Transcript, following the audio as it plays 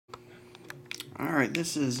Alright,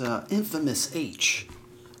 this is Infamous H.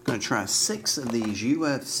 I'm going to try 6 of these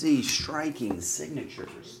UFC striking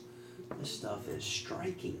signatures. This stuff is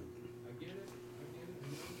striking.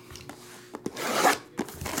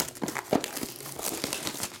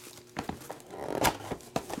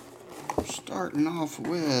 Starting off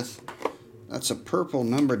with, that's a purple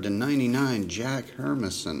numbered to 99, Jack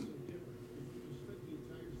Hermanson.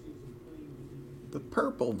 The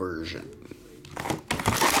purple version.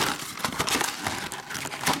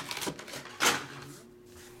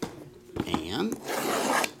 And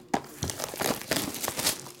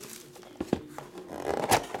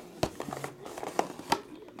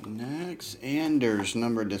next, Anders,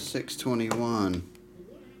 numbered to 621.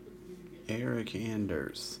 Eric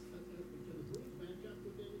Anders.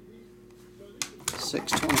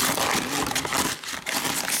 621.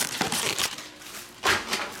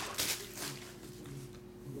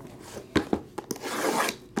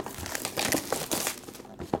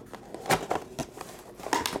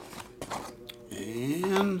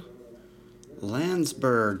 And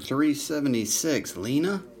Landsberg 376.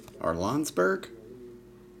 Lena or Landsberg.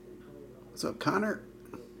 What's up, Connor?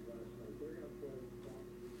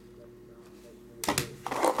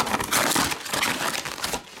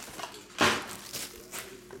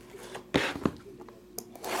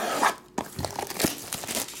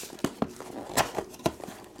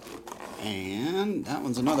 And that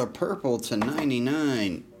one's another purple to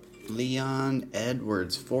 99. Leon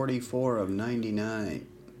Edwards, 44 of 99.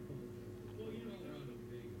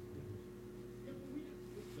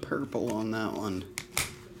 Purple on that one.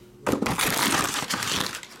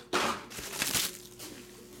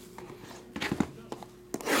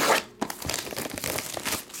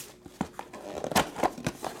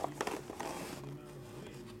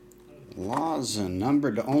 Lawson,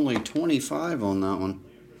 numbered to only 25 on that one.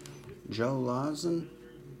 Joe Lawson.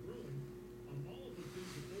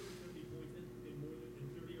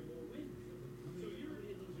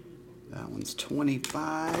 That one's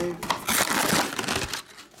 25.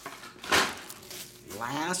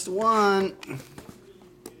 Last one.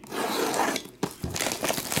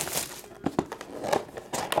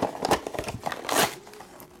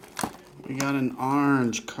 We got an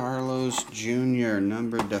orange, Carlos Jr.,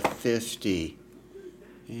 numbered to 50.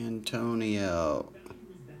 Antonio.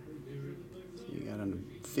 So you got a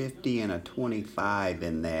 50 and a 25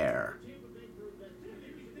 in there.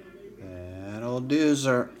 That'll do,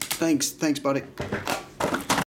 sir. Thanks, buddy.